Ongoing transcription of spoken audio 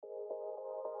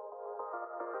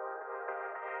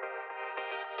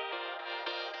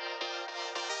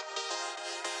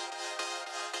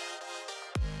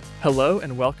Hello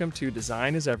and welcome to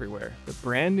Design is Everywhere, the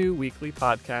brand new weekly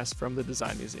podcast from the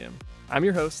Design Museum. I'm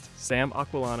your host, Sam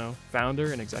Aquilano,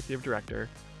 founder and executive director,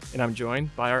 and I'm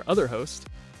joined by our other host,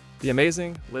 the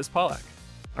amazing Liz Pollack,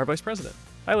 our vice president.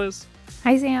 Hi, Liz.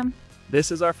 Hi, Sam.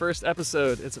 This is our first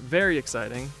episode. It's very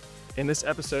exciting. In this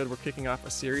episode, we're kicking off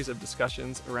a series of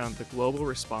discussions around the global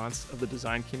response of the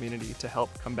design community to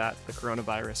help combat the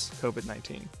coronavirus,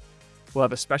 COVID-19. We'll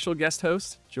have a special guest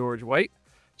host, George White,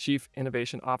 Chief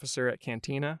Innovation Officer at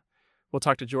Cantina. We'll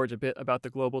talk to George a bit about the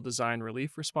global design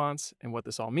relief response and what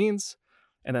this all means.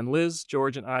 And then Liz,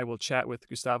 George, and I will chat with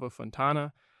Gustavo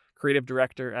Fontana, Creative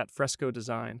Director at Fresco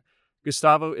Design.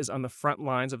 Gustavo is on the front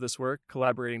lines of this work,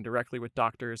 collaborating directly with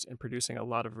doctors and producing a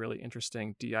lot of really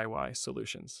interesting DIY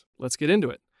solutions. Let's get into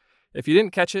it. If you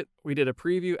didn't catch it, we did a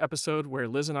preview episode where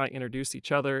Liz and I introduced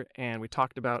each other and we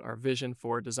talked about our vision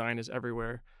for Design is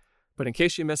Everywhere. But in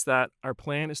case you missed that, our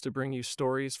plan is to bring you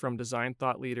stories from design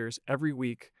thought leaders every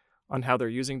week on how they're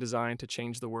using design to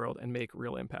change the world and make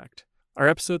real impact. Our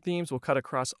episode themes will cut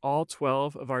across all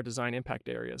 12 of our design impact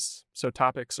areas, so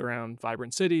topics around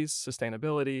vibrant cities,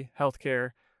 sustainability,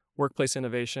 healthcare, workplace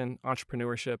innovation,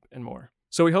 entrepreneurship, and more.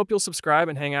 So we hope you'll subscribe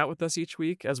and hang out with us each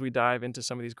week as we dive into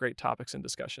some of these great topics and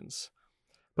discussions.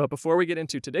 But before we get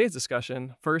into today's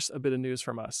discussion, first a bit of news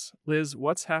from us. Liz,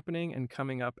 what's happening and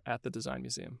coming up at the Design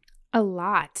Museum? A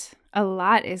lot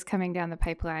is coming down the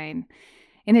pipeline.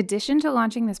 In addition to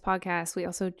launching this podcast, we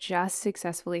also just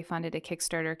successfully funded a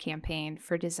Kickstarter campaign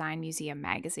for Design Museum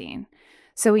magazine.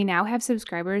 So we now have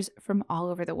subscribers from all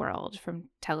over the world, from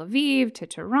Tel Aviv to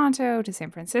Toronto to San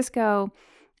Francisco.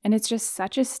 And it's just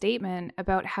such a statement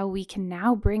about how we can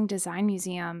now bring Design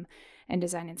Museum and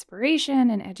design inspiration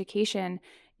and education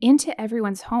into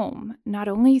everyone's home, not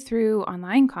only through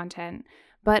online content,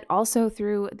 but also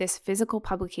through this physical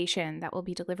publication that will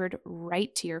be delivered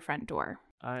right to your front door.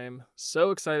 I'm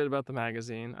so excited about the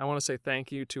magazine. I want to say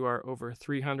thank you to our over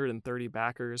 330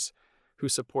 backers who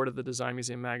supported the Design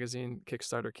Museum magazine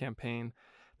Kickstarter campaign.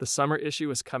 The summer issue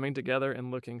is coming together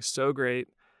and looking so great.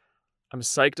 I'm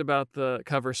psyched about the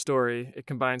cover story. It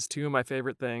combines two of my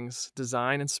favorite things,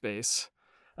 design and space.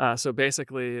 So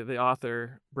basically, the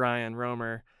author, Brian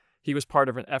Romer, he was part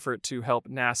of an effort to help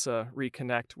NASA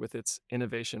reconnect with its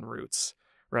innovation roots,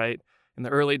 right? In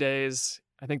the early days,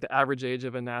 I think the average age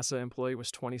of a NASA employee was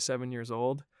 27 years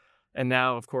old. And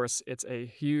now, of course, it's a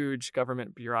huge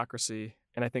government bureaucracy.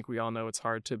 And I think we all know it's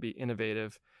hard to be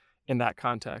innovative in that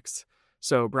context.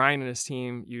 So Brian and his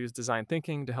team use design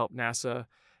thinking to help NASA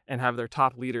and have their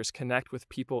top leaders connect with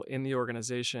people in the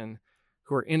organization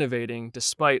who are innovating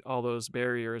despite all those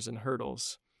barriers and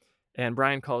hurdles. And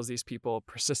Brian calls these people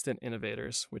persistent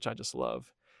innovators, which I just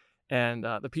love. And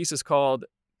the piece is called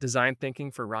Design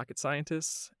Thinking for Rocket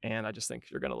Scientists, and I just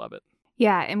think you're going to love it.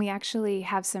 Yeah, and we actually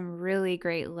have some really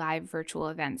great live virtual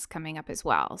events coming up as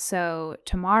well. So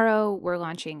tomorrow we're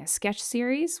launching a sketch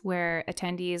series where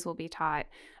attendees will be taught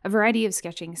a variety of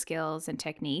sketching skills and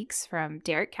techniques from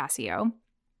Derek Cassio.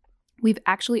 We've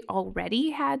actually already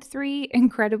had 3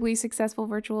 incredibly successful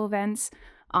virtual events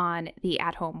on the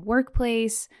at-home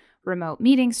workplace, remote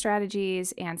meeting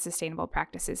strategies, and sustainable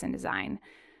practices in design,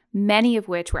 many of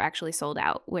which were actually sold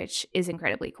out, which is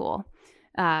incredibly cool.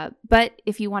 But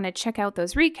if you want to check out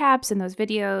those recaps and those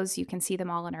videos, you can see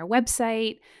them all on our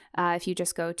website. If you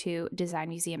just go to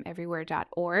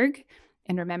designmuseumeverywhere.org.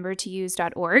 And remember to use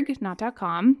 .org, not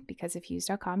 .com, because if you use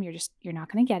 .com, you're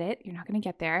not going to get it. You're not going to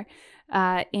get there.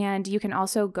 And you can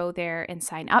also go there and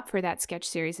sign up for that sketch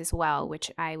series as well,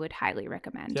 which I would highly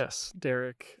recommend. Yes,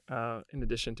 Derek, in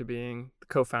addition to being the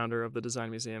co-founder of the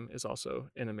Design Museum, is also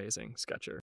an amazing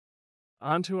sketcher.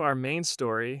 On to our main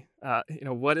story.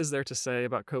 What is there to say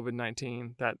about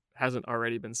COVID-19 that hasn't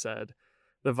already been said?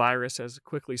 The virus has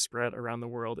quickly spread around the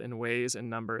world in ways and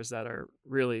numbers that are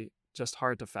really just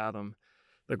hard to fathom.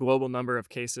 The global number of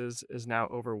cases is now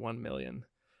over 1 million.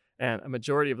 And a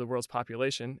majority of the world's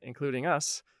population, including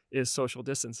us, is social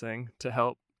distancing to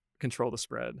help control the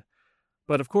spread.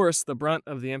 But of course, the brunt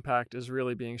of the impact is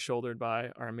really being shouldered by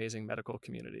our amazing medical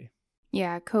community.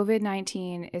 Yeah,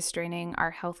 COVID-19 is straining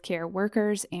our healthcare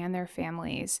workers and their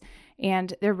families,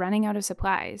 and they're running out of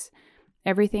supplies.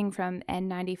 Everything from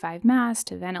N95 masks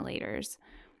to ventilators.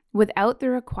 Without the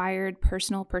required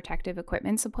personal protective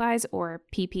equipment supplies, or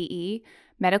PPE,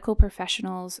 medical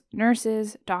professionals,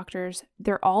 nurses, doctors,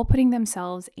 they're all putting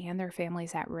themselves and their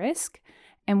families at risk.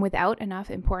 And without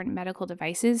enough important medical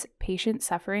devices, patients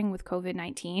suffering with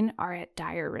COVID-19 are at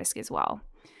dire risk as well.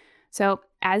 So,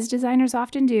 as designers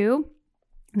often do,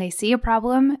 they see a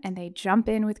problem and they jump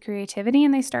in with creativity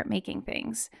and they start making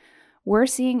things. we're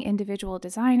seeing individual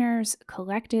designers,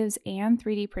 collectives, and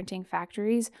 3D printing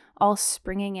factories all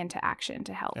springing into action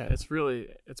to help. Yeah,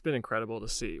 it's been incredible to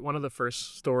see. One of the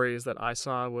first stories that I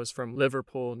saw was from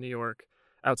Liverpool, New York,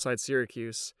 outside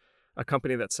Syracuse. A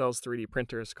company that sells 3D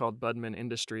printers called Budman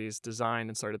Industries designed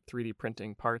and started 3D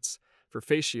printing parts for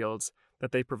face shields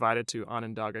that they provided to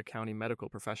Onondaga County medical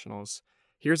professionals.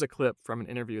 Here's a clip from an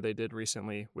interview they did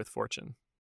recently with Fortune.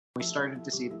 We started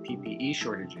to see the PPE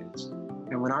shortages.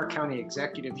 And when our county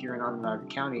executive here in Onondaga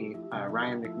County,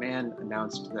 Ryan McMahon,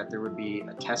 announced that there would be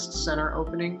a test center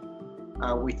opening,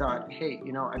 we thought, hey,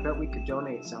 I bet we could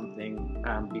donate something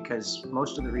because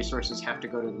most of the resources have to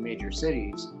go to the major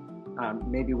cities.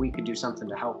 Maybe we could do something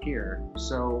to help here.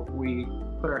 So we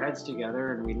put our heads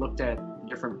together and we looked at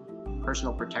different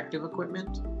personal protective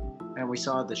equipment, and we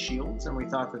saw the shields, and we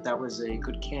thought that that was a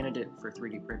good candidate for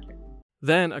 3D printing.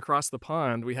 Then across the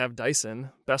pond, we have Dyson,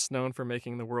 best known for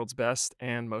making the world's best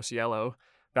and most yellow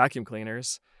vacuum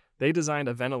cleaners. They designed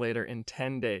a ventilator in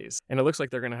 10 days, and it looks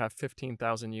like they're going to have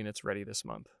 15,000 units ready this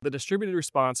month. The distributed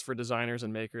response for designers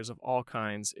and makers of all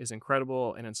kinds is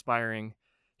incredible and inspiring.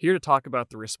 Here to talk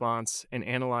about the response and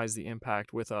analyze the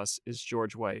impact with us is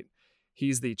George White.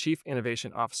 He's the Chief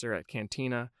Innovation Officer at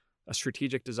Cantina, a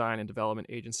strategic design and development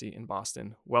agency in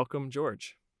Boston. Welcome,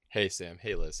 George. Hey, Sam.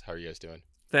 Hey, Liz. How are you guys doing?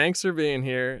 Thanks for being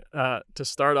here. To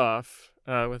start off,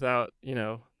 without,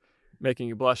 making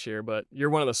you blush here, but you're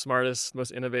one of the smartest,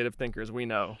 most innovative thinkers we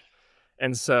know.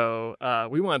 And so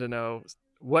we wanted to know,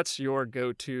 what's your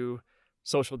go-to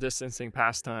social distancing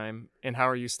pastime, and how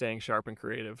are you staying sharp and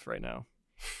creative right now?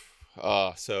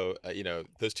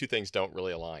 Those two things don't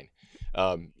really align.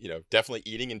 Definitely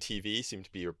eating and TV seem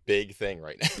to be your big thing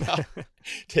right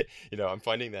now. I'm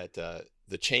finding that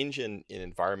the change in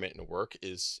environment and work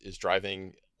is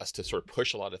driving us to sort of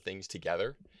push a lot of things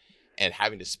together, and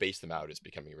having to space them out is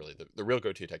becoming really the real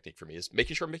go-to technique for me, is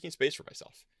making sure I'm making space for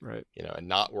myself, right? And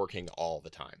not working all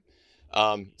the time.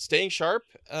 Staying sharp,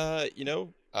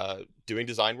 doing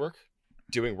design work,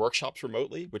 doing workshops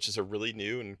remotely, which is a really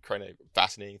new and kind of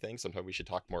fascinating thing. Sometimes we should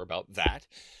talk more about that,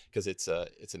 because it's an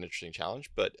interesting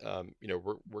challenge. But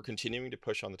we're continuing to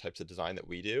push on the types of design that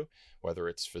we do, whether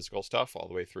it's physical stuff all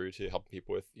the way through to helping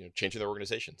people with changing their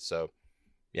organization. So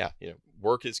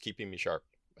work is keeping me sharp.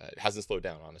 It hasn't slowed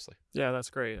down, honestly. Yeah, that's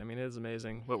great. I mean, it is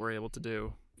amazing what we're able to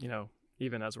do.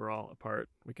 Even as we're all apart,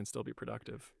 we can still be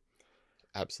productive.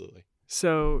 Absolutely.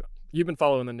 So you've been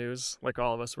following the news like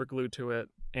all of us. We're glued to it.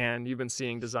 And you've been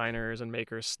seeing designers and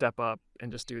makers step up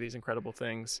and just do these incredible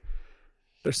things.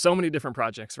 There's so many different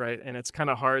projects, right? And it's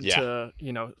kind of hard to,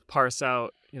 parse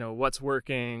out, what's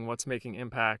working, what's making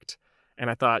impact. And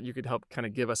I thought you could help kind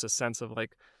of give us a sense of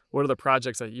like, what are the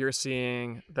projects that you're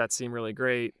seeing that seem really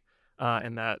great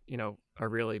and that, are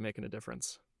really making a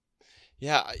difference?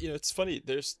 Yeah, it's funny.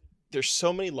 There's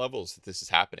so many levels that this is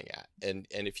happening at. And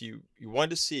if you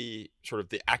want to see sort of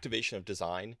the activation of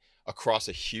design across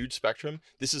a huge spectrum,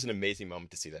 this is an amazing moment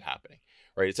to see that happening,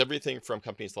 right? It's everything from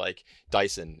companies like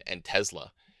Dyson and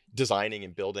Tesla designing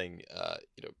and building,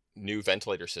 new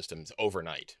ventilator systems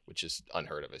overnight, which is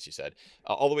unheard of, as you said,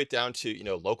 all the way down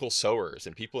to, local sewers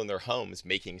and people in their homes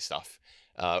making stuff.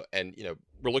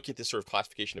 We're looking at this sort of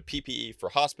classification of PPE for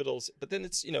hospitals, but then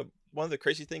it's, one of the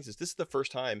crazy things is this is the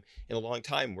first time in a long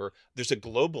time where there's a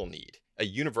global need, a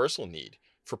universal need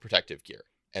for protective gear.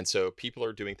 And so people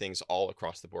are doing things all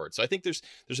across the board. So I think there's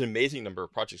an amazing number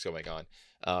of projects going on.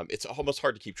 It's almost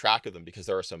hard to keep track of them because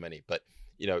there are so many. But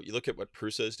you look at what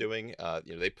Prusa is doing.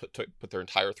 They put their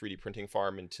entire 3D printing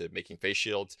farm into making face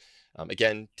shields.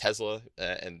 Again, Tesla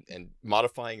and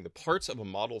modifying the parts of a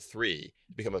Model 3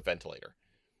 to become a ventilator.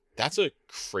 That's a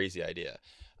crazy idea.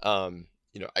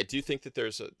 I do think that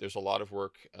there's a lot of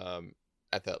work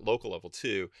at that local level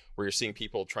too, where you're seeing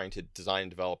people trying to design and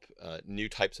develop new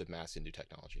types of masks and new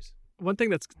technologies. One thing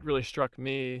that's really struck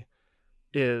me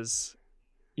is,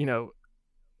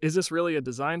 is this really a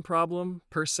design problem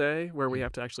per se, where we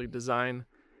have to actually design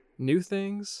new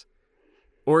things?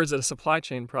 Or is it a supply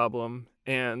chain problem?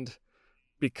 And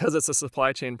because it's a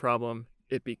supply chain problem,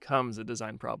 it becomes a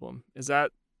design problem. Is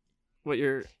that what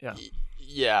you're,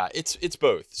 Yeah, it's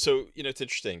both. So, it's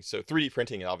interesting. So 3D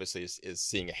printing obviously is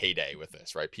seeing a heyday with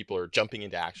this, right? People are jumping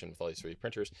into action with all these 3D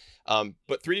printers.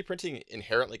 But 3D printing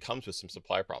inherently comes with some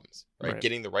supply problems, right?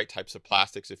 Getting the right types of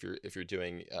plastics if you're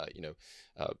doing,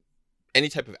 any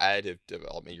type of additive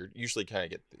development, you're usually kind of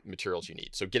get the materials you need.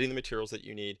 So getting the materials that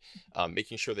you need,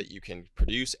 making sure that you can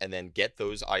produce and then get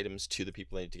those items to the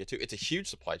people they need to get to. It's a huge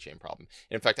supply chain problem.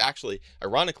 And in fact, actually,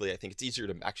 ironically, I think it's easier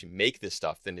to actually make this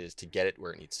stuff than it is to get it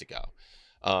where it needs to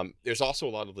go. There's also a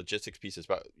lot of logistics pieces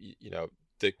about,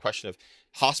 the question of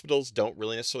hospitals don't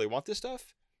really necessarily want this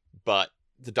stuff, but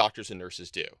the doctors and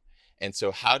nurses do. And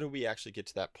so how do we actually get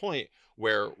to that point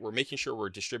where we're making sure we're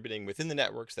distributing within the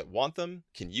networks that want them,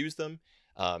 can use them?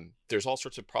 There's all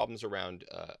sorts of problems around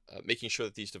making sure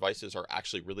that these devices are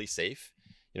actually really safe.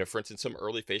 For instance, some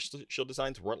early face shield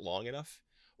designs weren't long enough,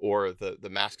 or the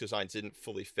mask designs didn't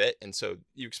fully fit. And so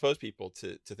you expose people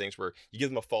to things where you give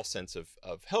them a false sense of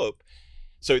hope.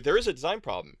 So there is a design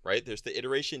problem, right? There's the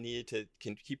iteration needed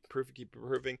to keep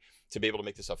improving to be able to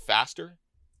make this stuff faster.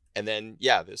 And then,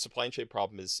 the supply chain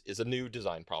problem is a new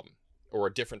design problem, or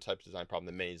a different type of design problem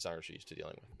that many designers are used to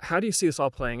dealing with. How do you see this all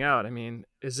playing out? I mean,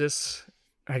 is this,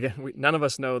 again, none of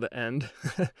us know the end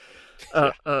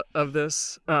of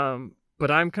this,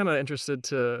 but I'm kind of interested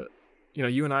to,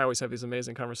 you and I always have these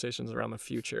amazing conversations around the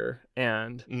future,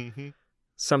 and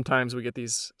sometimes we get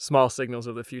these small signals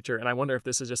of the future, and I wonder if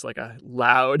this is just like a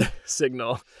loud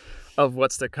signal of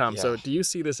what's to come. Yeah. So do you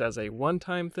see this as a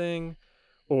one-time thing,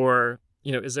 or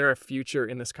is there a future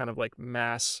in this kind of like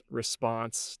mass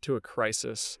response to a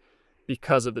crisis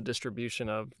because of the distribution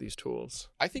of these tools?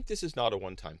 I think this is not a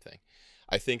one-time thing.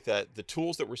 I think that the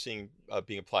tools that we're seeing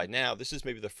being applied now, this is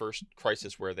maybe the first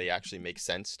crisis where they actually make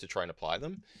sense to try and apply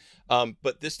them.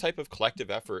 But this type of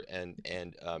collective effort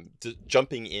and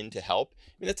jumping in to help,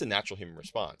 that's a natural human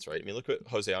response, right? Look what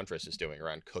Jose Andres is doing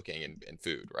around cooking and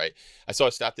food, right? I saw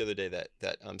a stat the other day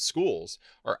that schools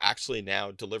are actually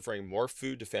now delivering more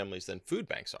food to families than food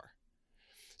banks are.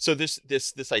 So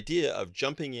this idea of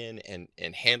jumping in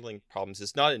and handling problems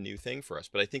is not a new thing for us,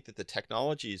 but I think that the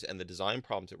technologies and the design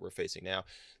problems that we're facing now,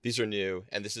 these are new,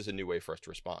 and this is a new way for us to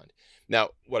respond. Now,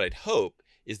 what I'd hope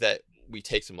is that we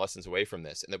take some lessons away from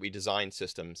this, and that we design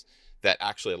systems that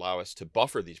actually allow us to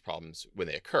buffer these problems when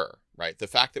they occur, right? The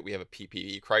fact that we have a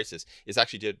PPE crisis is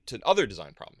actually due to other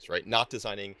design problems, right? Not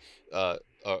designing a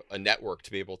network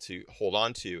to be able to hold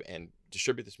on to and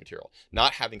distribute this material,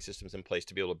 not having systems in place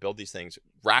to be able to build these things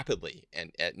rapidly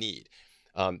and at need.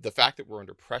 The fact that we're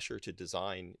under pressure to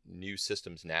design new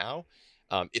systems now,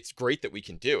 it's great that we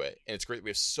can do it, and it's great that we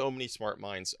have so many smart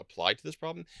minds applied to this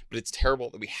problem, but it's terrible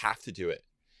that we have to do it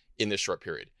in this short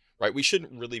period, right? We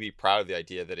shouldn't really be proud of the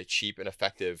idea that a cheap and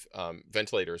effective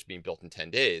ventilator is being built in 10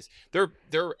 days. There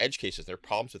are edge cases, there are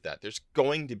problems with that. There's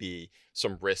going to be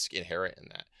some risk inherent in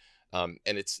that.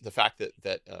 And it's the fact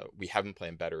that we haven't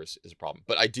planned better is a problem.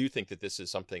 But I do think that this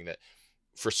is something that,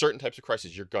 for certain types of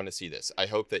crises, you're going to see this. I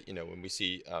hope that, when we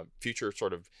see future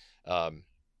sort of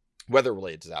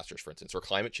weather-related disasters, for instance, or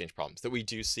climate change problems, that we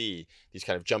do see these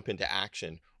kind of jump into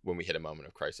action when we hit a moment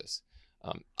of crisis.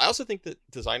 I also think that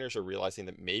designers are realizing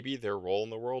that maybe their role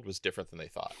in the world was different than they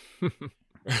thought,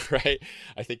 right?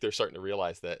 I think they're starting to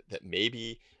realize that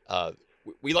maybe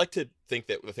we like to think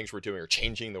that the things we're doing are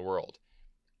changing the world.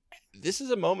 This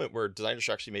is a moment where designers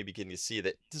are actually maybe getting to see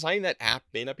that designing that app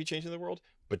may not be changing the world,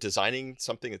 but designing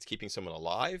something that's keeping someone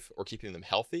alive or keeping them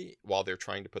healthy while they're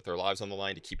trying to put their lives on the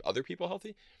line to keep other people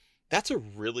healthy, that's a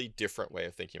really different way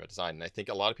of thinking about design. And I think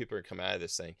a lot of people are going to come out of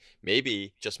this saying,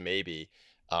 maybe, just maybe,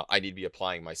 I need to be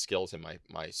applying my skills and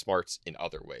my smarts in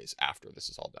other ways after this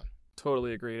is all done.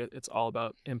 Totally agree. It's all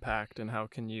about impact, and how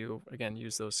can you, again,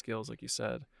 use those skills, like you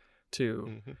said,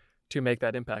 to make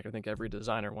that impact. I think every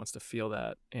designer wants to feel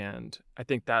that. And I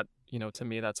think that, to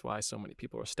me, that's why so many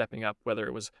people are stepping up, whether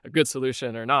it was a good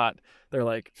solution or not. They're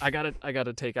like, I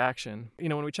gotta take action.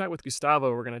 When we chat with Gustavo,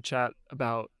 we're going to chat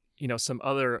about, some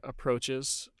other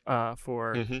approaches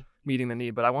for meeting the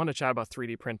need, but I want to chat about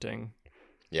 3D printing.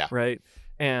 Yeah. Right.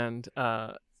 And,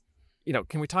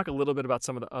 can we talk a little bit about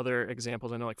some of the other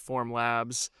examples? I know like Form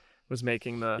Labs was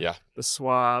making the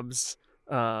swabs.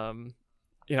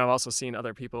 I've also seen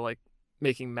other people like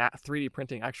making 3D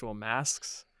printing actual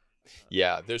masks.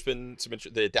 Yeah, there's been some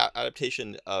the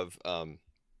adaptation of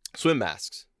swim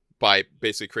masks by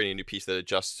basically creating a new piece that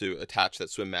adjusts to attach that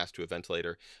swim mask to a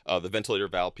ventilator. The ventilator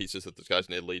valve pieces that those guys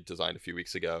in Italy designed a few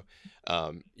weeks ago.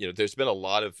 There's been a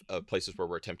lot of places where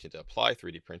we're attempting to apply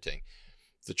 3D printing.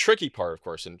 The tricky part, of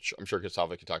course, and I'm sure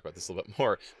Gustavo can talk about this a little bit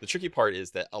more, the tricky part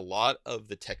is that a lot of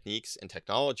the techniques and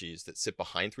technologies that sit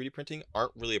behind 3D printing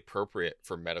aren't really appropriate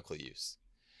for medical use.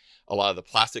 A lot of the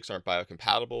plastics aren't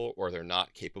biocompatible, or they're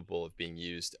not capable of being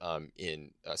used in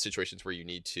situations where you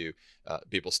need to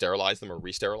be able to sterilize them or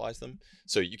re-sterilize them.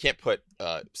 So you can't put,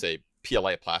 say,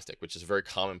 PLA plastic, which is a very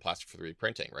common plastic for 3D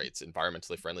printing, right? It's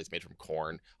environmentally friendly. It's made from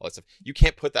corn, all that stuff. You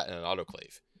can't put that in an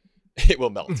autoclave. It will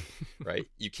melt, right?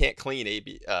 You can't clean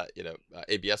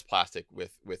ABS plastic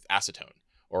with acetone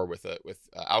or with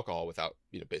alcohol without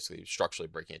basically structurally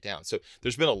breaking it down. So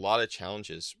there's been a lot of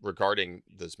challenges regarding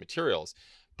those materials,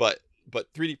 but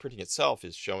 3D printing itself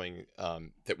is showing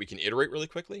that we can iterate really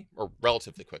quickly, or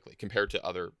relatively quickly, compared to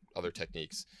other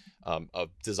techniques of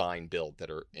design build that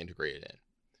are integrated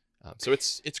in. So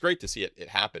it's great to see it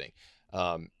happening.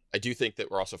 I do think that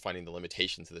we're also finding the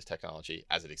limitations of this technology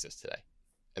as it exists today.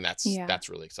 And that's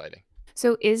really exciting.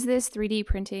 So is this 3D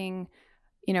printing,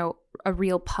 a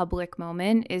real public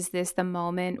moment? Is this the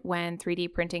moment when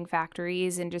 3D printing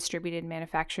factories and distributed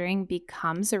manufacturing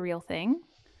becomes a real thing?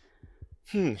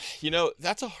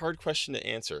 That's a hard question to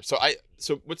answer. So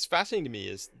what's fascinating to me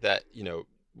is that,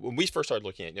 when we first started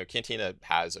looking at, Cantina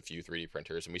has a few 3D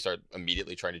printers, and we started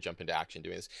immediately trying to jump into action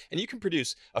doing this. And you can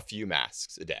produce a few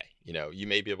masks a day. You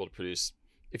may be able to produce,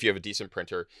 if you have a decent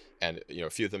printer and, a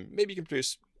few of them, maybe you can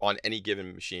produce on any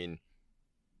given machine,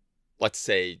 let's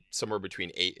say somewhere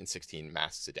between 8 and 16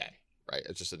 masks a day, right?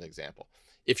 It's just an example,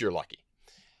 if you're lucky,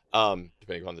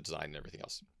 depending on the design and everything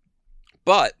else.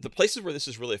 But the places where this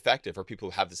is really effective are people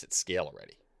who have this at scale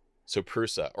already. So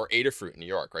Prusa or Adafruit in New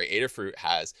York, right? Adafruit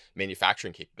has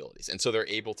manufacturing capabilities. And so they're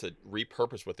able to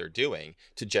repurpose what they're doing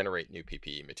to generate new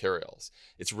PPE materials.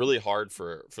 It's really hard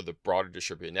for the broader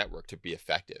distributed network to be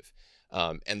effective.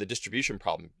 And the distribution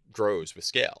problem grows with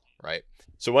scale, right?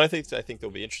 So one of the things that I think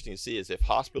that'll be interesting to see is if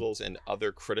hospitals and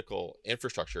other critical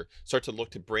infrastructure start to look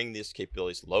to bring these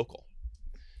capabilities local.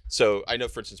 So I know,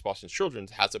 for instance, Boston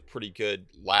Children's has a pretty good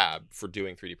lab for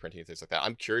doing 3D printing and things like that.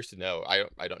 I'm curious to know,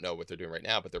 I don't know what they're doing right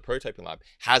now, but their prototyping lab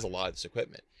has a lot of this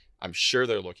equipment. I'm sure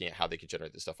they're looking at how they could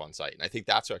generate this stuff on site. And I think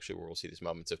that's actually where we'll see these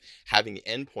moments of having the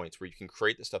endpoints where you can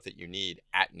create the stuff that you need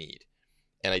at need.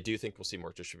 And I do think we'll see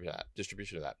more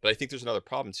distribution of that. But I think there's another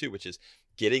problem too, which is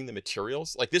getting the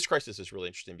materials. Like, this crisis is really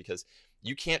interesting because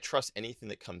you can't trust anything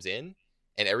that comes in,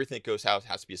 and everything that goes out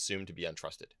has to be assumed to be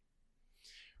untrusted.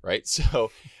 Right.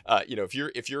 So,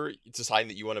 if you're deciding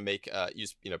that you want to make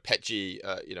use PETG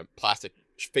plastic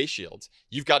face shields,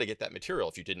 you've got to get that material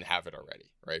if you didn't have it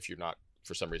already. Right. If you're not,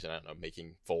 for some reason, I don't know,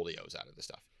 making folios out of this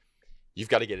stuff, you've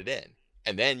got to get it in,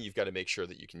 and then you've got to make sure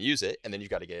that you can use it, and then you've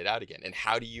got to get it out again. And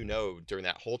how do you know during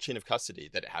that whole chain of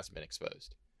custody that it hasn't been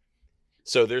exposed?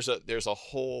 So there's a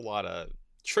whole lot of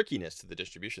trickiness to the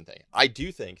distribution thing. I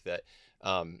do think that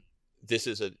this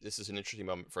is an interesting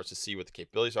moment for us to see what the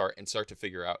capabilities are and start to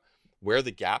figure out where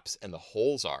the gaps and the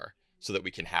holes are so that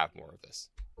we can have more of this.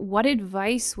 What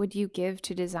advice would you give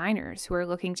to designers who are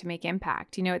looking to make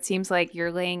impact? It seems like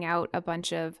you're laying out a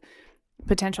bunch of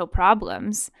potential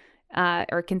problems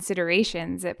or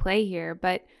considerations at play here,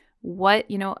 but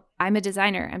I'm a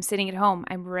designer, I'm sitting at home,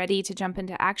 I'm ready to jump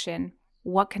into action.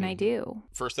 What can I do?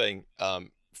 First thing,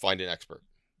 find an expert.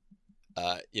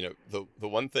 The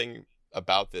one thing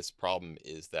about this problem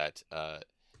is that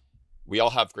we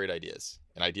all have great ideas,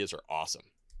 and ideas are awesome,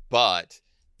 but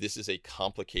this is a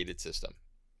complicated system.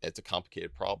 It's a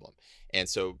complicated problem. And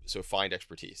so find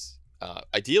expertise.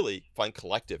 Ideally, find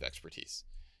collective expertise.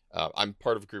 I'm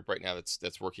part of a group right now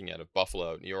that's working out of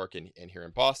Buffalo, New York, and here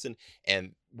in Boston,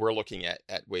 and we're looking at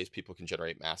ways people can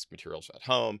generate mask materials at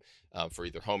home for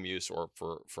either home use or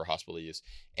for hospital use.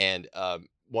 And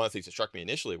one of the things that struck me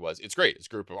initially was it's great. It's a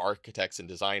group of architects and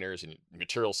designers and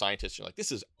material scientists. You're like,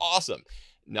 this is awesome.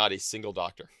 Not a single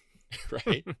doctor,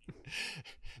 right?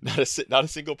 Not a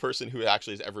single person who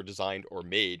actually has ever designed or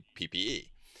made PPE.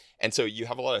 And so you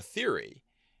have a lot of theory,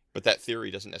 but that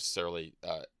theory doesn't necessarily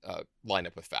line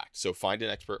up with fact. So find an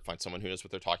expert, find someone who knows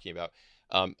what they're talking about.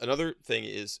 Another thing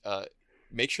is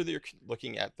make sure that you're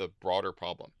looking at the broader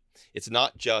problem. It's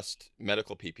not just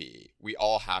medical PPE. We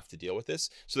all have to deal with this.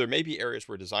 So there may be areas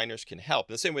where designers can help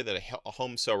in the same way that a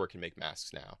home sewer can make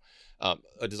masks now.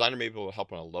 A designer may be able to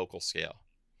help on a local scale.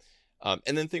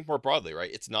 And then think more broadly,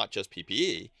 right? It's not just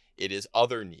PPE. It is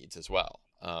other needs as well.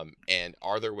 And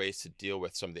are there ways to deal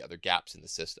with some of the other gaps in the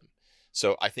system?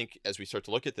 So I think as we start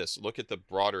to look at this, look at the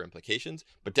broader implications,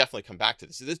 but definitely come back to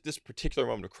this. This particular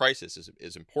moment of crisis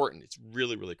is important. It's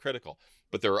really, really critical.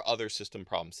 But there are other system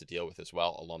problems to deal with as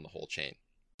well along the whole chain.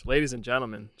 Ladies and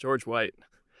gentlemen, George White.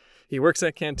 He works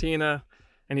at Cantina,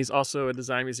 and he's also a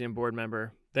Design Museum board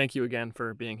member. Thank you again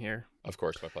for being here. Of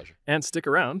course, my pleasure. And stick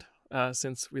around,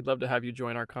 since we'd love to have you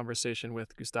join our conversation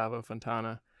with Gustavo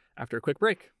Fontana after a quick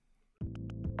break.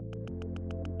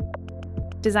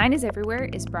 Design is Everywhere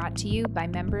is brought to you by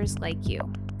members like you.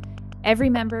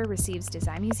 Every member receives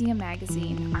Design Museum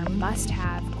Magazine, our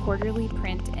must-have quarterly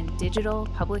print and digital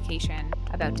publication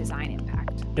about design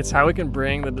impact. It's how we can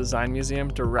bring the Design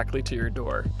Museum directly to your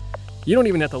door. You don't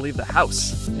even have to leave the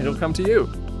house. It'll come to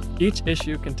you. Each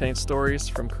issue contains stories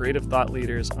from creative thought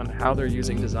leaders on how they're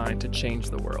using design to change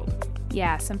the world.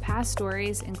 Yeah, some past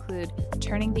stories include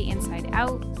Turning the Inside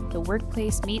Out, The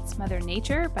Workplace Meets Mother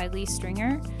Nature by Lee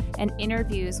Stringer, and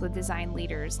interviews with design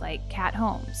leaders like Kat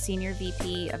Holmes, Senior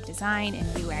VP of Design and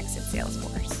UX at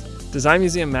Salesforce. Design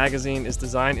Museum Magazine is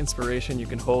design inspiration you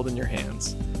can hold in your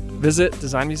hands. Visit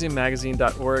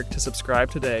designmuseummagazine.org to subscribe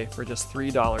today for just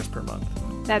 $3 per month.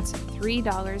 That's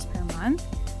 $3 per month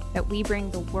that we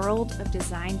bring the world of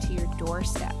design to your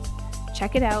doorstep.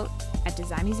 Check it out at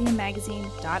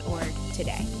designmuseummagazine.org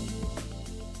today.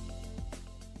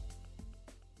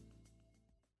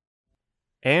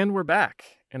 And we're back.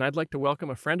 And I'd like to welcome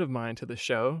a friend of mine to the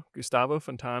show. Gustavo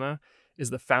Fontana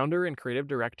is the founder and creative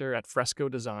director at Fresco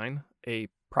Design, a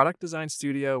product design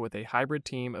studio with a hybrid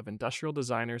team of industrial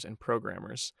designers and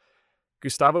programmers.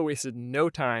 Gustavo wasted no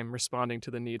time responding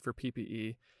to the need for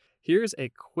PPE. Here's a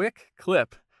quick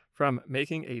clip from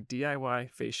making a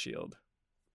DIY face shield.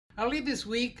 Early this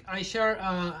week, I shared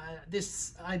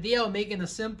this idea of making a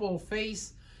simple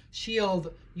face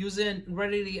shield using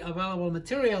readily available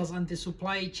materials, and the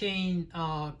supply chain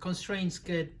constraints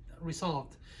get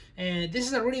resolved. And this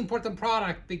is a really important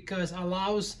product because it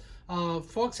allows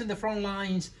folks in the front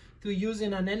lines to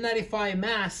using an N95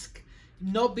 mask,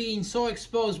 not being so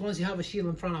exposed once you have a shield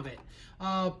in front of it.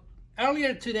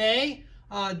 Earlier today,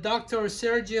 Dr.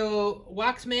 Sergio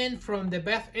Waxman from the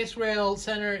Beth Israel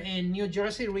Center in New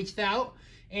Jersey reached out,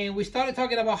 and we started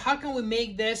talking about how can we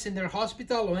make this in their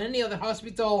hospital or any other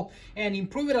hospital and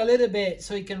improve it a little bit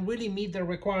so it can really meet their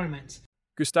requirements.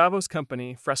 Gustavo's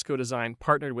company, Fresco Design,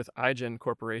 partnered with iGen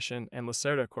Corporation and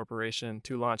Lacerda Corporation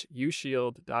to launch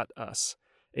UShield.us,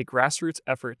 a grassroots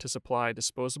effort to supply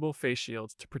disposable face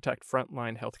shields to protect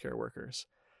frontline healthcare workers.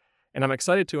 And I'm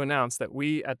excited to announce that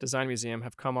we at Design Museum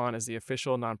have come on as the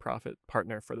official nonprofit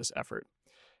partner for this effort.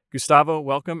 Gustavo,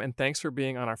 welcome and thanks for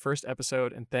being on our first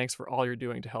episode, and thanks for all you're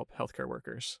doing to help healthcare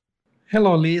workers.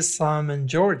 Hello, Liz, Sam, and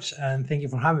George, and thank you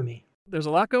for having me. There's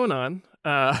a lot going on.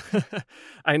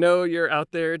 I know you're out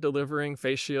there delivering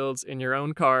face shields in your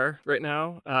own car right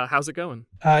now. How's it going?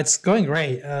 It's going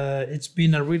great. It's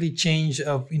been a really change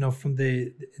of, from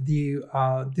the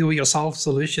do-it-yourself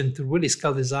solution to really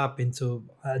scale this up into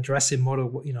addressing more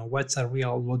of, what's a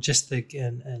real logistic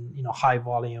and high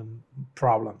volume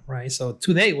problem, right? So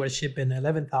today we're shipping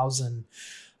 11,000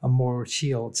 more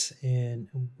shields, and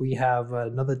we have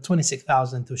another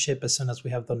 26,000 to ship as soon as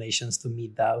we have donations to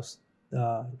meet those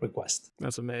request.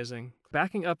 That's amazing.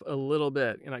 Backing up a little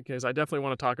bit, because I definitely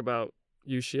want to talk about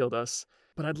UShield.us,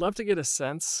 but I'd love to get a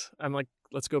sense. I'm like,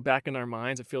 let's go back in our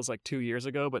minds. It feels like 2 years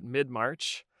ago, but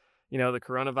mid-March, the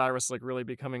coronavirus really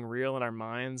becoming real in our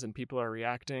minds and people are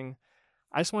reacting.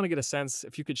 I just want to get a sense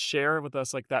if you could share with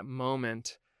us that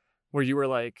moment where you were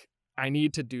like, I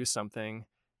need to do something,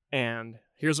 and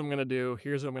here's what I'm going to do.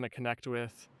 Here's what I'm going to connect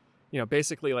with.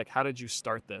 Basically, how did you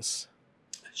start this?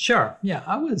 Sure. Yeah,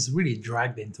 I was really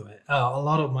dragged into it. A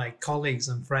lot of my colleagues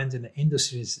and friends in the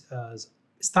industries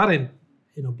started,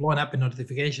 blowing up in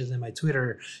notifications in my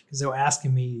Twitter because they were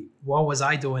asking me what was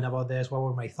I doing about this, what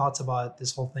were my thoughts about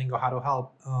this whole thing, or how to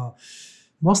help.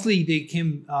 Mostly they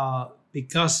came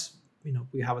because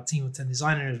we have a team of 10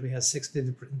 designers. We have 6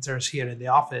 3D printers here in the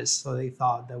office, so they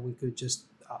thought that we could just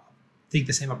take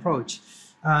the same approach.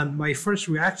 And my first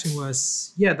reaction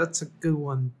was, yeah, that's a good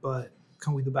one, but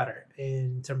can we do better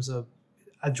in terms of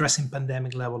addressing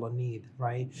pandemic level of need,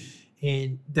 right?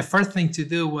 And the first thing to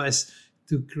do was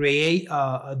to create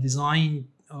a design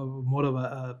of more of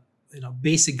a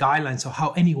basic guidelines of how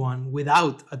anyone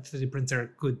without a 3D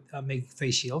printer could make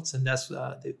face shields, and that's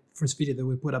the first video that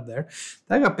we put up there.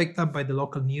 That got picked up by the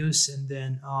local news, and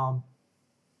then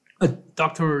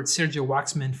Dr. Sergio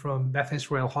Waxman from Beth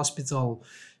Israel Hospital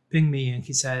pinged me, and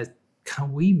he said,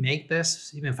 can we make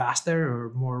this even faster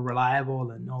or more reliable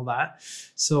and all that?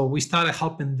 So we started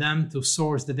helping them to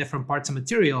source the different parts and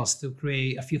materials to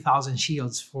create a few thousand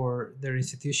shields for their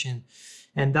institution.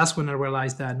 And that's when I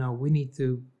realized that, no, we need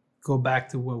to go back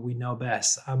to what we know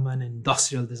best. I'm an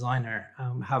industrial designer.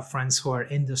 I have friends who are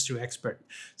industry expert.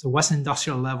 So what's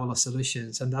industrial level of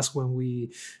solutions? And that's when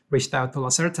we reached out to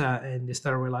Lacerda, and they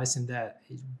started realizing that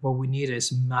what we need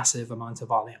is massive amounts of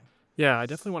volume. Yeah, I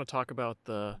definitely want to talk about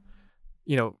the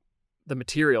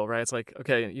material, right? It's like,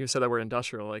 okay, you said that we're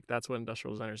industrial, that's what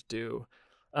industrial designers do.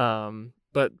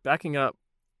 But backing up,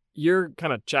 you're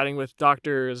kind of chatting with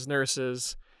doctors,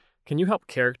 nurses. Can you help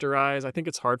characterize? I think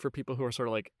it's hard for people who are sort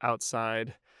of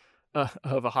outside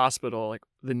of a hospital,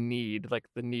 the need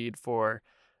for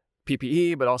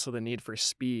PPE, but also the need for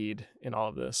speed in all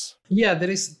of this. Yeah, there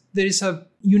is a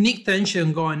unique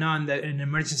tension going on that in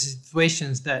emergency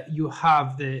situations, that you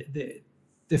have the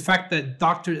fact that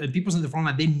doctors and people in the front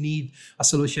line, they need a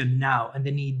solution now, and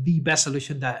they need the best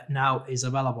solution that now is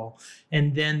available.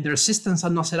 And then their systems are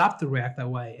not set up to react that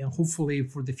way. And hopefully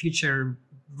for the future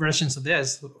versions of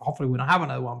this, hopefully we don't have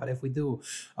another one, but if we do,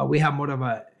 we have more of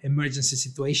an emergency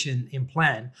situation in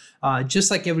plan. Just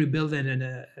like every building and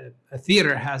a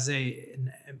theater has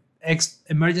an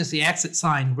emergency exit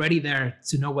sign ready there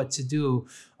to know what to do.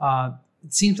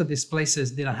 It seems that these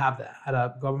places didn't have that at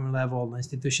a government level,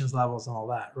 institutions levels, and all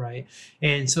that, right?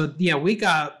 And so, yeah, we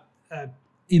got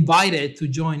invited to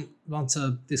join lots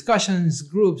of discussions,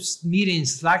 groups,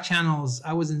 meetings, Slack channels.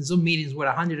 I was in Zoom meetings with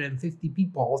 150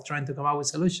 people trying to come up with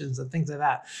solutions and things like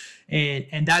that.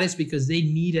 And that is because they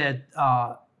needed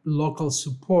local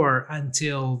support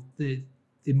until the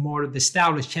more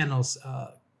established channels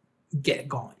get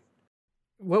going.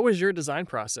 What was your design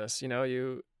process?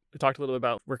 You talked a little bit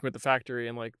about working with the factory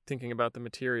and like thinking about the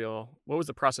material. What was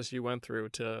the process you went through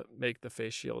to make the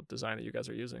face shield design that you guys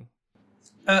are using?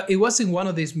 It was in one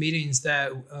of these meetings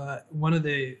that one of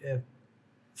the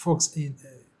folks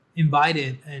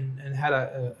invited and had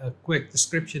a quick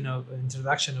description of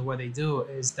introduction of what they do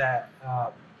is that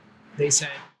they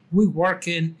said, we work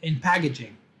in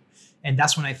packaging. And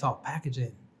that's when I thought,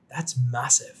 packaging, that's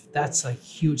massive. That's like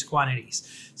huge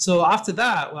quantities. So after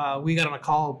that, we got on a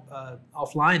call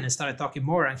offline and started talking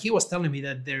more. And he was telling me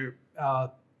that their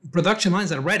production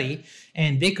lines are ready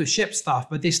and they could ship stuff,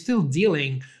 but they're still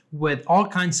dealing with all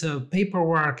kinds of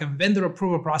paperwork and vendor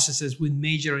approval processes with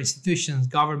major institutions,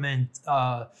 government,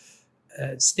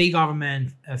 state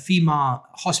government, FEMA,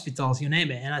 hospitals, you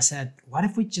name it. And I said, what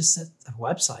if we just set a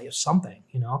website or something,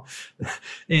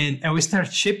 and we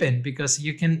start shipping, because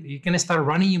you can start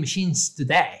running your machines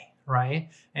today, right?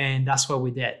 And that's what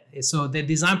we did. So the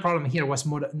design problem here was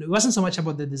it wasn't so much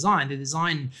about the design. The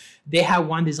design, they have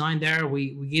one design there. We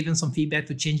gave them some feedback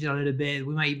to change it a little bit.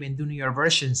 We might even do newer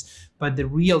versions. But the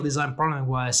real design problem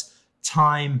was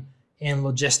time and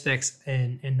logistics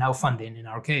and now funding in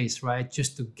our case, right?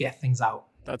 Just to get things out.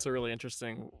 That's a really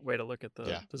interesting way to look at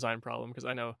the design problem, because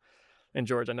I know, and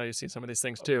George, I know you've seen some of these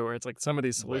things too, where it's like some of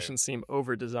these solutions seem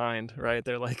over-designed, right?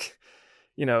 They're like,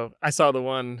 I saw the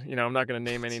one, I'm not going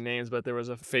to name any names, but there was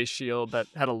a face shield that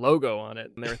had a logo on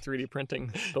it, and they were 3D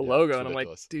printing the logo. And I'm like,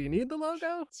 do you need the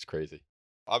logo? It's crazy.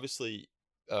 Obviously,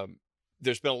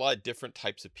 there's been a lot of different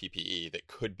types of PPE that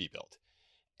could be built.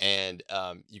 And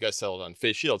you guys settled on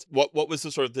face shields. What was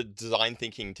the sort of the design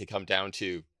thinking to come down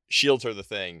to shields are the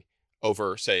thing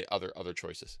over, say, other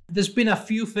choices? There's been a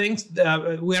few things.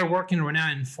 We are working right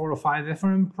now in 4 or 5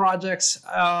 different projects.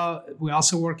 We're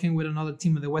also working with another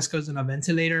team on the West Coast on a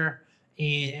ventilator.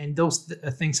 And those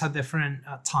things have different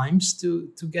times to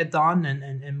get done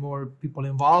and more people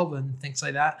involved and things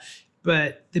like that.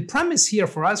 But the premise here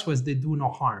for us was they do no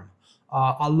harm.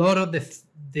 A lot of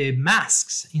the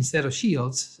masks instead of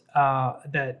shields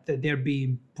that they're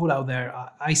being put out there,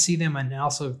 I see them, and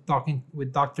also talking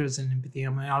with doctors and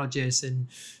epidemiologists and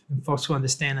folks who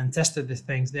understand and tested these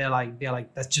things. They're like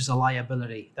that's just a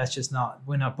liability. That's just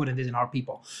we're not putting this in our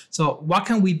people. So what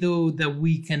can we do that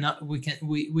we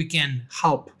can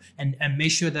help and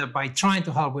make sure that by trying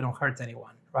to help we don't hurt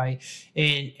anyone? Right.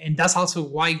 And that's also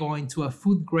why going to a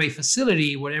food grade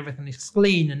facility where everything is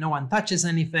clean and no one touches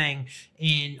anything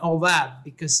and all that,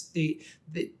 because the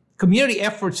community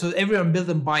efforts so everyone build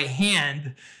them by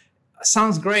hand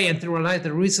sounds great until we realize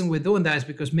the reason we're doing that is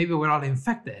because maybe we're all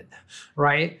infected.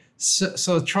 Right.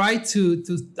 So try to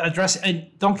address,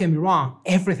 and don't get me wrong,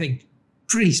 everything.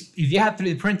 Please, if you have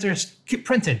 3D printers, keep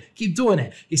printing, keep doing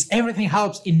it. Everything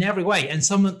helps in every way. And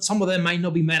some of them might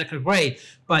not be medical grade,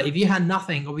 but if you had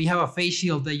nothing, or you have a face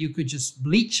shield that you could just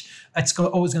bleach, it's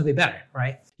always going to be better,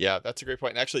 right? Yeah, that's a great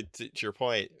point. And actually, to your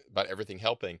point about everything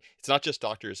helping, it's not just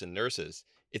doctors and nurses.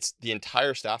 It's the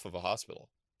entire staff of a hospital.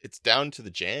 It's down to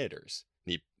the janitors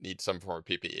need some form of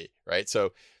PPE, right?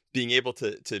 So being able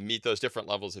to meet those different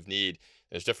levels of need,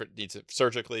 there's different needs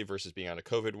surgically versus being on a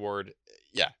COVID ward.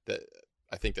 Yeah,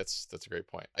 I think that's a great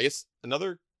point. I guess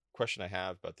another question I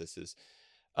have about this is,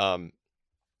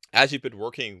 as you've been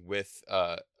working with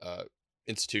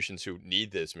institutions who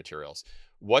need these materials,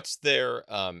 what's their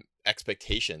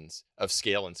expectations of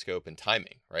scale and scope and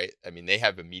timing, right? I mean, they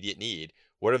have immediate need.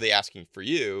 What are they asking for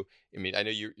you? I mean, I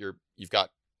know you've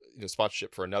got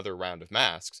sponsorship for another round of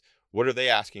masks. What are they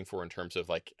asking for in terms of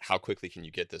like, how quickly can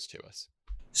you get this to us?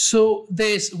 So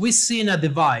we've seen a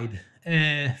divide,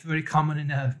 very common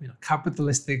in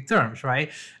capitalistic terms, right?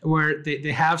 Where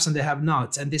they haves and they have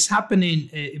nots. And this happening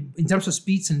in terms of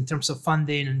speeds, and in terms of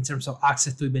funding, and in terms of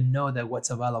access to even know that what's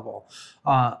available.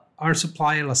 Our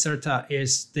supplier, Lacerta,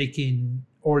 is taking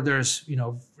orders,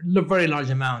 very large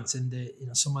amounts. And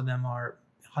some of them are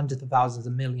hundreds of thousands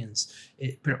of millions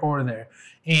per order.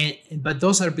 But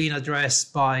those are being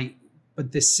addressed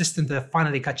but the systems that are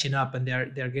finally catching up, and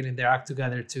they're getting their act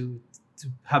together to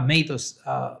have made those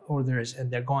orders, and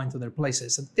they're going to their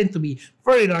places. And tend to be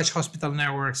very large hospital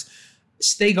networks,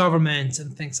 state governments,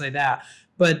 and things like that.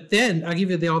 But then I'll give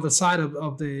you the other side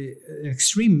of the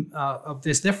extreme of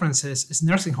this difference is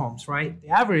nursing homes, right? The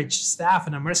average staff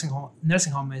in a nursing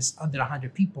home is under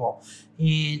 100 people.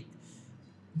 And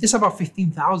there's about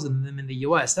 15,000 of them in the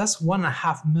US. That's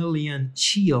 1.5 million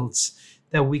shields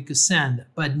that we could send,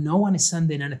 but no one is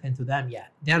sending anything to them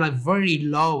yet. They're like very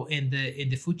low in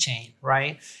the food chain,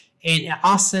 right? And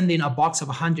us sending a box of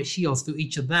 100 shields to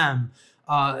each of them,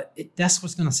 that's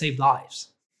what's gonna save lives.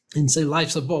 And save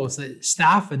lives of both the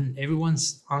staff and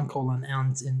everyone's uncle and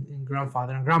aunt and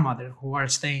grandfather and grandmother who are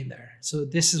staying there. So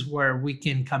this is where we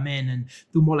can come in and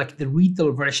do more like the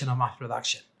retail version of mass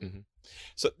production. Mm-hmm.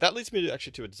 So that leads me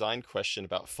to a design question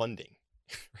about funding,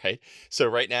 right? So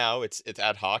right now it's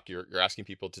ad hoc. You're asking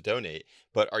people to donate,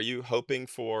 but are you hoping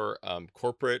for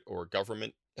corporate or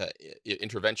government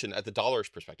intervention at the dollars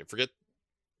perspective? Forget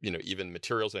even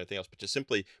materials and anything else, but just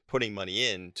simply putting money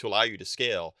in to allow you to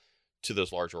scale to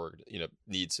those large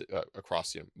needs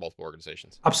across multiple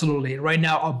organizations. Absolutely. Right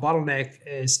now, our bottleneck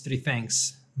is three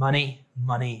things: money,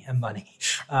 money, and money.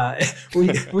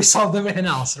 We solved everything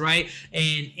else, right?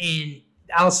 And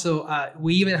also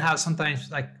we even have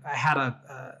sometimes, like I had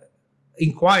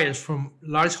inquiries from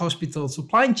large hospital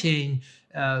supply chain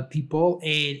people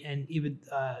and even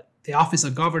the office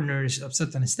of governors of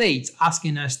certain states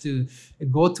asking us to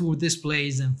go to this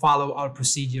place and follow our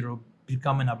procedure of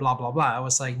becoming a blah, blah, blah. I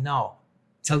was like, no,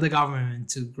 tell the government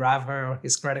to grab her or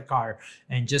his credit card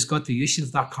and just go to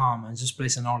ushields.com and just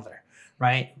place an order,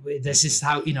 right? This is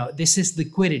how, this is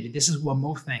liquidity. This is what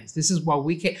moves things. This is what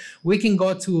we can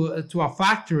go to a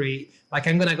factory. Like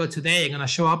I'm going to go today, I'm going to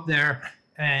show up there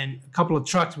and a couple of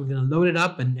trucks, we're going to load it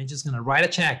up and just going to write a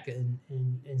check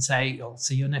and say, I'll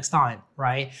see you next time,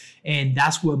 right? And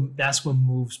that's what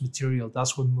moves material.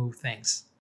 That's what moves things.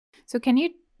 So can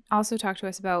you also talk to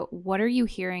us about what are you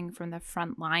hearing from the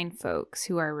frontline folks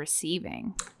who are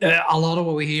receiving? A lot of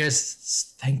what we hear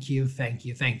is thank you, thank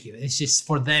you, thank you. It's just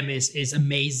for them is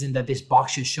amazing that this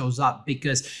box just shows up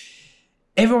because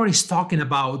everybody's talking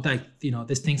about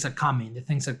these things are coming. The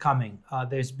things are coming.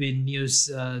 There's been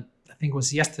news. I think it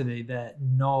was yesterday that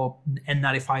no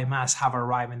N95 masks have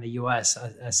arrived in the U.S.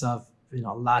 as of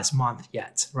last month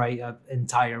yet, right?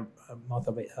 Entire month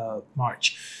of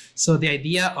March. So the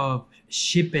idea of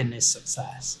shipping is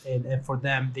success, and for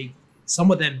them,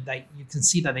 some of them you can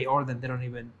see that they order, they don't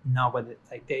even know, but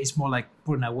it's more like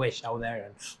putting a wish out there,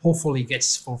 and hopefully it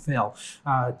gets fulfilled.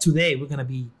 Today we're gonna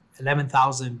be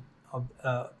 11,000 of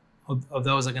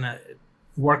those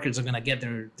workers are gonna get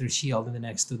their shield in the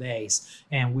next 2 days,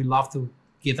 and we love to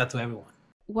give that to everyone.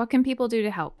 What can people do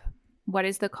to help? What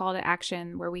is the call to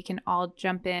action where we can all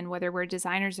jump in, whether we're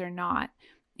designers or not,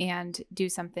 and do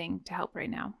something to help right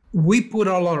now? We put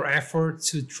all our effort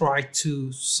to try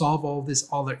to solve all these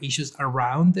other issues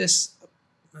around this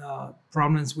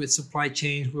problems with supply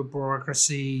chains, with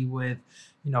bureaucracy, with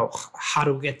how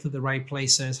to get to the right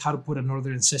places, how to put an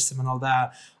ordering system and all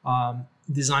that.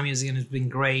 Design Museum has been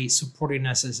great, supporting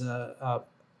us as a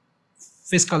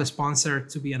fiscal sponsor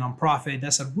to be a nonprofit.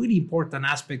 That's a really important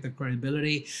aspect of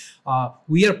credibility.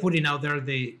 We are putting out there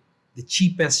the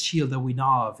cheapest shield that we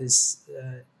know of is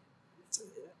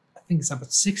I think it's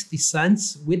about 60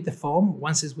 cents with the foam.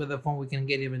 Once it's with the foam, we can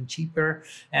get even cheaper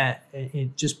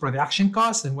in just production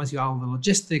costs. And once you have all the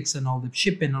logistics and all the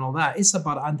shipping and all that, it's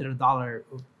about under $1,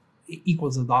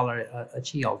 equals $1 a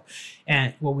shield.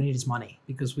 And what we need is money,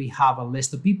 because we have a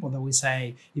list of people that we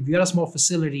say, if you're a small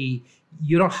facility,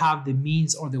 you don't have the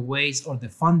means or the ways or the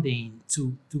funding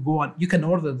to go on. You can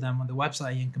order them on the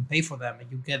website and you can pay for them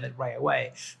and you get it right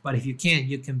away. But if you can't,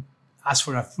 you can ask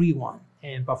for a free one.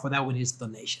 But for that, we need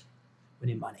donation. We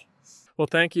need money. Well,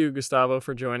 thank you, Gustavo,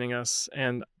 for joining us.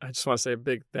 And I just want to say a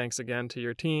big thanks again to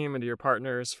your team and to your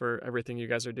partners for everything you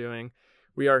guys are doing.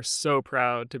 We are so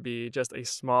proud to be just a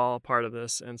small part of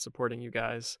this and supporting you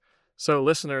guys. So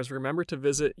listeners, remember to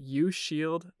visit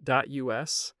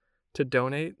ushield.us to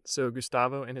donate so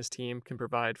Gustavo and his team can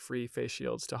provide free face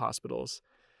shields to hospitals.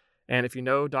 And if you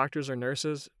know doctors or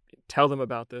nurses, tell them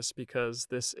about this, because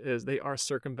they are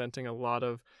circumventing a lot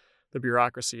of the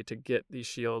bureaucracy to get these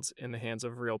shields in the hands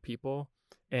of real people.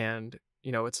 And,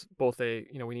 it's both we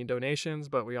need donations,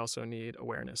 but we also need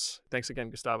awareness. Thanks again,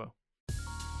 Gustavo.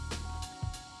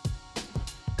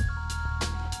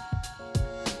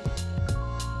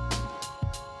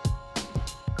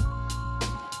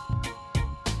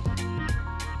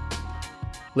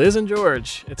 Liz and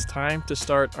George, it's time to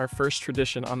start our first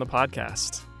tradition on the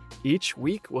podcast. Each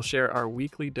week, we'll share our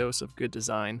weekly dose of good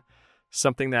design,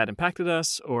 something that impacted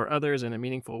us or others in a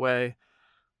meaningful way.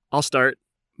 I'll start.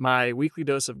 My weekly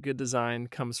dose of good design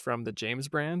comes from the James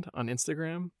brand on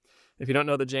Instagram. If you don't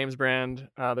know the James brand,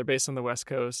 they're based on the West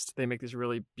Coast. They make these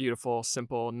really beautiful,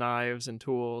 simple knives and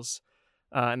tools.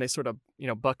 And they sort of,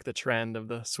 buck the trend of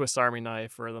the Swiss Army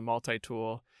knife or the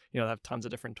multi-tool. They have tons of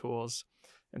different tools.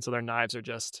 And so their knives are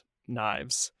just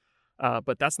knives.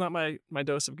 But that's not my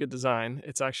dose of good design.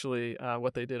 It's actually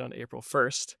what they did on April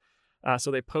 1st.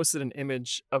 So they posted an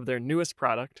image of their newest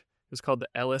product. It was called the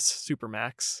Ellis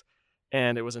Supermax.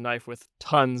 And it was a knife with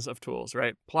tons of tools,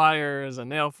 right? Pliers, a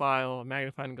nail file, a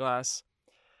magnifying glass.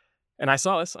 And I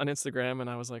saw this on Instagram and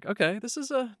I was like, okay, this is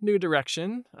a new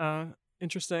direction.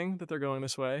 Interesting that they're going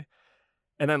this way.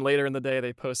 And then later in the day,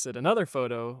 they posted another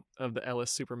photo of the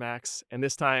Ellis Supermax. And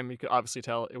this time you could obviously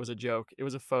tell it was a joke. It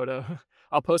was a photo.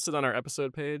 I'll post it on our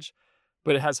episode page,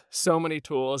 but it has so many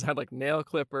tools. It had like nail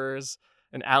clippers,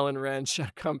 an Allen wrench,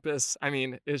 a compass. I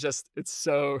mean, it's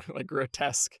so like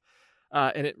grotesque.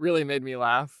 And it really made me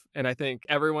laugh. And I think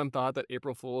everyone thought that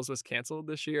April Fool's was canceled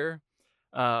this year.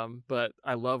 But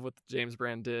I love what the James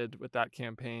brand did with that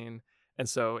campaign. And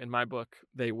so in my book,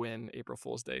 they win April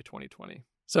Fool's Day 2020.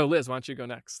 So Liz, why don't you go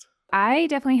next? I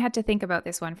definitely had to think about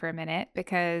this one for a minute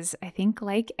because I think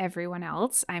like everyone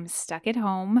else, I'm stuck at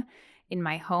home in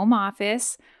my home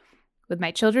office with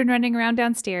my children running around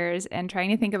downstairs, and trying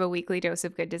to think of a weekly dose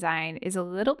of good design is a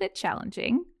little bit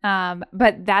challenging.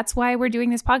 But that's why we're doing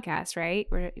this podcast, right?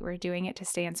 We're doing it to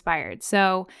stay inspired.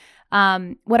 So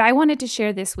what I wanted to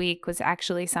share this week was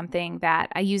actually something that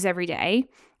I use every day,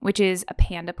 which is a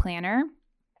Panda planner.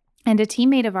 And a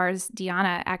teammate of ours,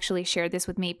 Deanna, actually shared this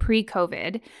with me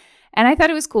pre-COVID. And I thought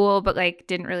it was cool, but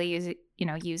didn't really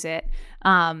use it.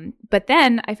 But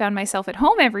then I found myself at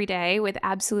home every day with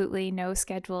absolutely no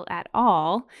schedule at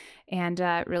all, and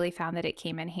really found that it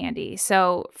came in handy.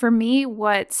 So for me,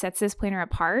 what sets this planner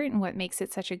apart and what makes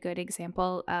it such a good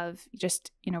example of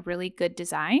just, really good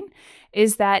design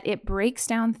is that it breaks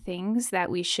down things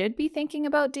that we should be thinking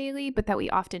about daily, but that we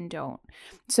often don't.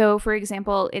 So for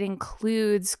example, it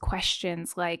includes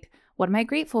questions like, what am I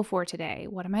grateful for today?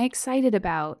 What am I excited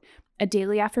about? A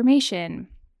daily affirmation.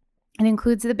 It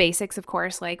includes the basics, of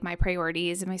course, like my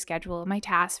priorities and my schedule and my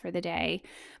tasks for the day.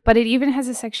 But it even has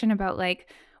a section about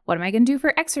what am I going to do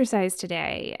for exercise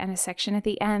today? And a section at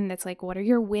the end that's like, what are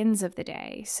your wins of the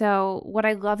day? So what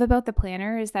I love about the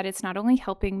planner is that it's not only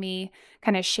helping me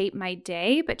kind of shape my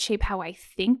day, but shape how I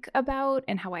think about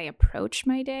and how I approach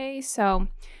my day. So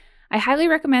I highly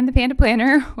recommend the Panda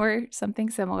Planner or something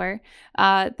similar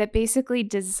that basically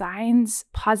designs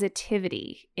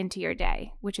positivity into your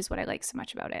day, which is what I like so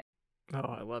much about it.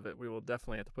 Oh, I love it. We will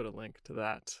definitely have to put a link to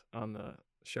that on the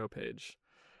show page.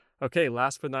 Okay,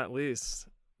 last but not least,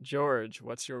 George,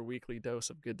 what's your weekly dose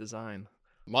of good design?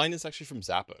 Mine is actually from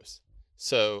Zappos.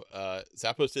 So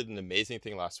Zappos did an amazing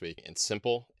thing last week, and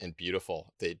simple and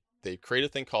beautiful. They created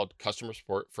a thing called customer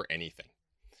support for anything.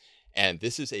 And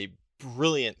this is a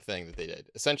brilliant thing that they did.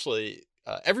 Essentially,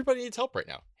 everybody needs help right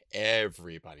now.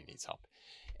 Everybody needs help.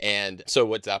 And so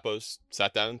what Zappos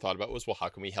sat down and thought about was, well, how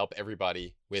can we help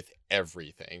everybody with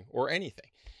everything or anything?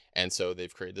 And so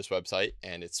they've created this website,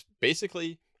 and it's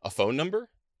basically a phone number,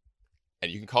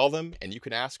 and you can call them and you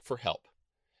can ask for help.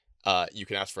 You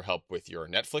can ask for help with your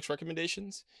Netflix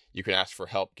recommendations. You can ask for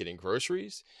help getting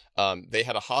groceries. They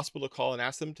had a hospital call and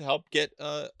ask them to help get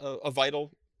a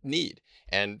vital need.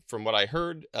 And from what I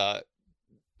heard,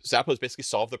 Zappos basically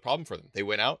solved the problem for them. They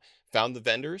went out, found the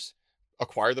vendors,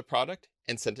 acquired the product,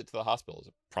 and sent it to the hospital. It's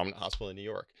a prominent hospital in New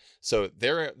York. So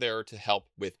they're there to help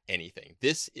with anything.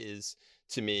 This is,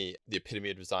 to me, the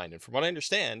epitome of design. And from what I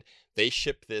understand, they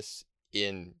shipped this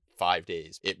in 5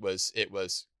 days. It was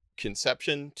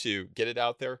conception to get it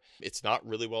out there. It's not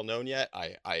really well known yet.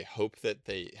 I hope that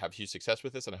they have huge success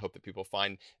with this, and I hope that people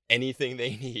find anything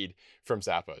they need from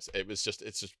Zappos. It's just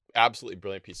absolutely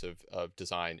brilliant piece of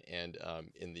design. And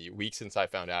in the week since I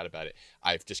found out about it,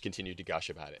 I've just continued to gush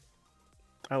about it.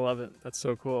 I love it. That's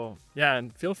so cool. Yeah,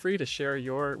 and feel free to share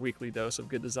your weekly dose of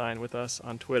good design with us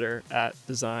on Twitter at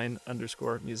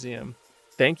 @design_museum.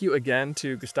 Thank you again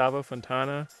to Gustavo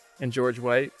Fontana and George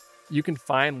White. You can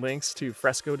find links to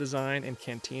Fresco Design and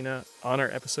Cantina on our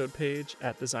episode page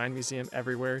at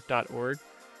designmuseumeverywhere.org.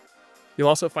 You'll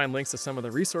also find links to some of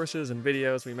the resources and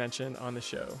videos we mentioned on the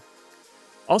show.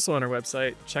 Also on our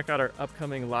website, check out our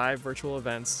upcoming live virtual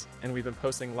events, and we've been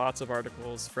posting lots of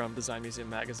articles from Design Museum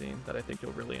Magazine that I think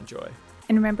you'll really enjoy.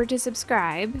 And remember to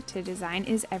subscribe to Design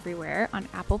is Everywhere on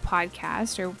Apple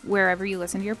Podcasts or wherever you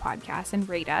listen to your podcasts, and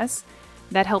rate us.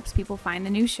 That helps people find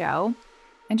the new show.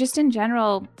 And just in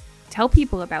general, tell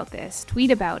people about this,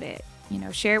 tweet about it,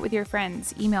 share it with your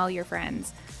friends, email your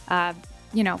friends,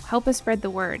 help us spread the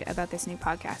word about this new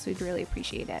podcast. We'd really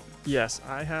appreciate it. Yes,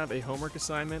 I have a homework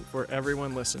assignment for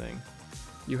everyone listening.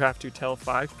 You have to tell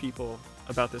 5 people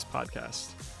about this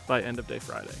podcast by end of day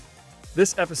Friday.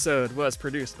 This episode was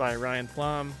produced by Ryan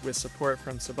Flom with support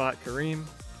from Sabat Karim.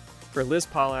 For Liz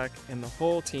Pollack and the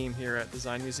whole team here at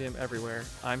Design Museum Everywhere,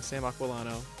 I'm Sam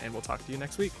Aquilano, and we'll talk to you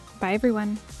next week. Bye,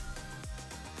 everyone.